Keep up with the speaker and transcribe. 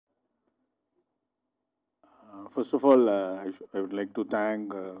First of all, I would like to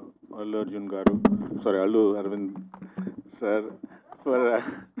thank Allu Arjun Garu, sorry, Allu Arvind sir, for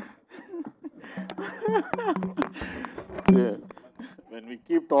yeah, when we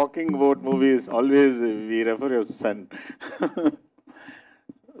keep talking about movies, always we refer your son.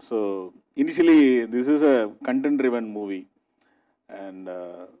 So initially, this is a content-driven movie, and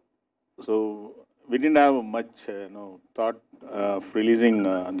so we didn't have much, thought of releasing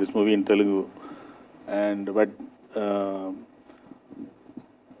this movie in Telugu, but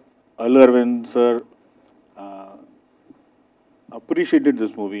Allu Arvind sir appreciated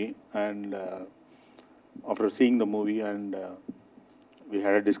this movie, and after seeing the movie, and we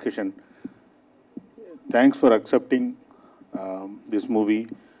had a discussion. Thanks for accepting this movie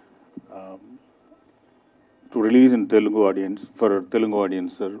um, to release in Telugu audience, for Telugu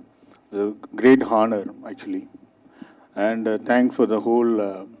audience, sir. It's a great honor, actually. And thanks for the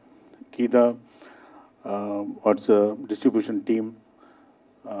whole Geetha, what's the distribution team,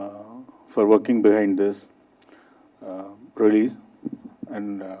 for working behind this release.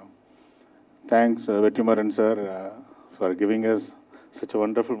 And thanks, VetriMaaran sir, for giving us such a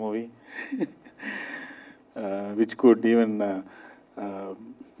wonderful movie, which could even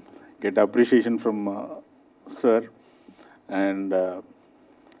get appreciation from sir. And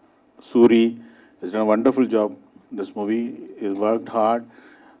Soori has done a wonderful job. This movie is worked hard.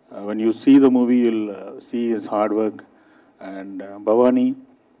 When you see the movie, you'll see his hard work. And Bhavani,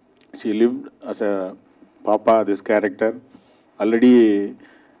 she lived as a Papa, this character. Already,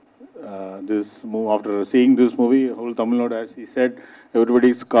 after seeing this movie, whole Tamil Nadu, as he said, everybody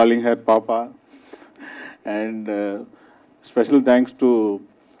is calling her Papa. And special thanks to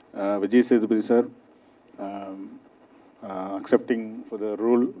VijaySethupathi sir, accepting for the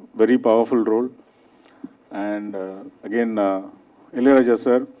role, very powerful role. And again, Ilaiyaraaja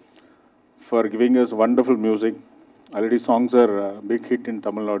sir, for giving us wonderful music. Already songs are a big hit in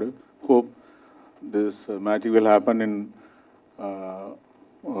Tamil Nadu. Hope this magic will happen in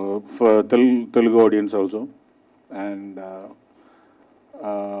for Telugu audience also. And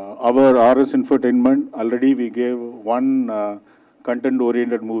our RS Infotainment, already we gave one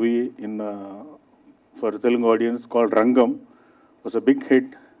content-oriented movie in for Telugu audience called Rangam. It was a big hit,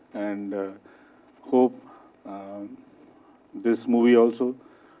 and hope this movie also,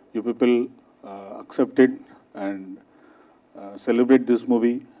 you people accept it and celebrate this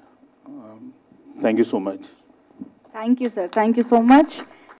movie. Thank you so much. Thank you, sir. Thank you so much.